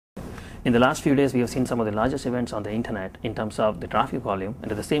In the last few days, we have seen some of the largest events on the internet in terms of the traffic volume,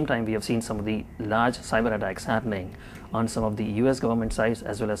 and at the same time, we have seen some of the large cyber attacks happening on some of the US government sites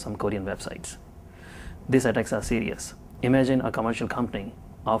as well as some Korean websites. These attacks are serious. Imagine a commercial company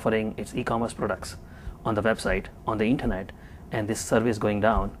offering its e-commerce products on the website, on the internet, and this service going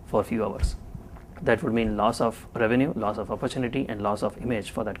down for a few hours. That would mean loss of revenue, loss of opportunity, and loss of image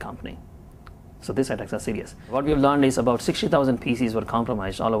for that company. So these attacks are serious. What we have learned is about 60,000 PCs were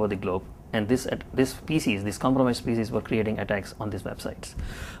compromised all over the globe, and these compromised PCs were creating attacks on these websites.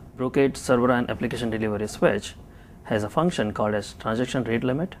 Brocade server and application delivery switch has a function called as transaction rate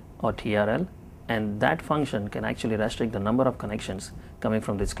limit, or TRL, and that function can actually restrict the number of connections coming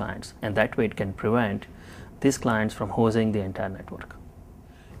from these clients, and that way it can prevent these clients from hosting the entire network.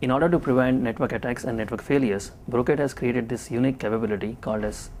 In order to prevent network attacks and network failures, Brocade has created this unique capability called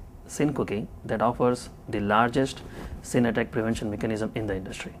as SYN cookie that offers the largest SYN attack prevention mechanism in the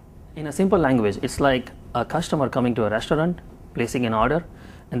industry. In a simple language, it's like a customer coming to a restaurant, placing an order,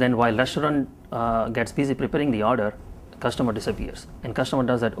 and then while restaurant gets busy preparing the order, customer disappears, and customer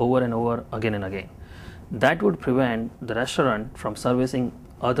does that over and over again and again. That would prevent the restaurant from servicing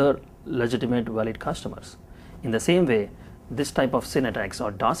other legitimate valid customers. In the same way, this type of SYN attacks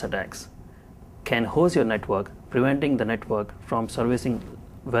or DOS attacks can host your network, preventing the network from servicing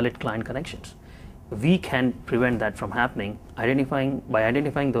valid client connections. We can prevent that from happening by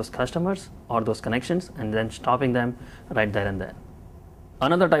identifying those customers or those connections and then stopping them right there and then.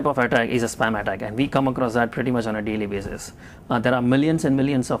 Another type of attack is a spam attack, and we come across that pretty much on a daily basis. There are millions and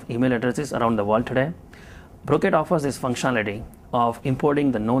millions of email addresses around the world today. Brocade offers this functionality of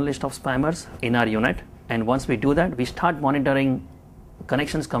importing the known list of spammers in our unit, and once we do that, we start monitoring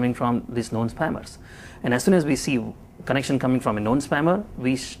connections coming from these known spammers. And as soon as we see connection coming from a known spammer,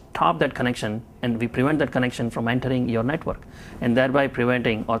 we stop that connection and we prevent that connection from entering your network, and thereby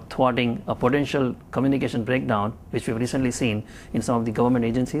preventing or thwarting a potential communication breakdown, which we've recently seen in some of the government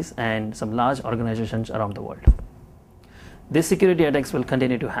agencies and some large organizations around the world. These security attacks will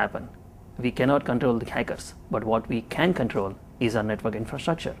continue to happen. We cannot control the hackers, but what we can control is our network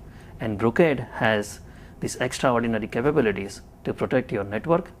infrastructure, and Brocade has these extraordinary capabilities to protect your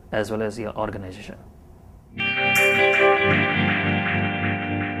network as well as your organization.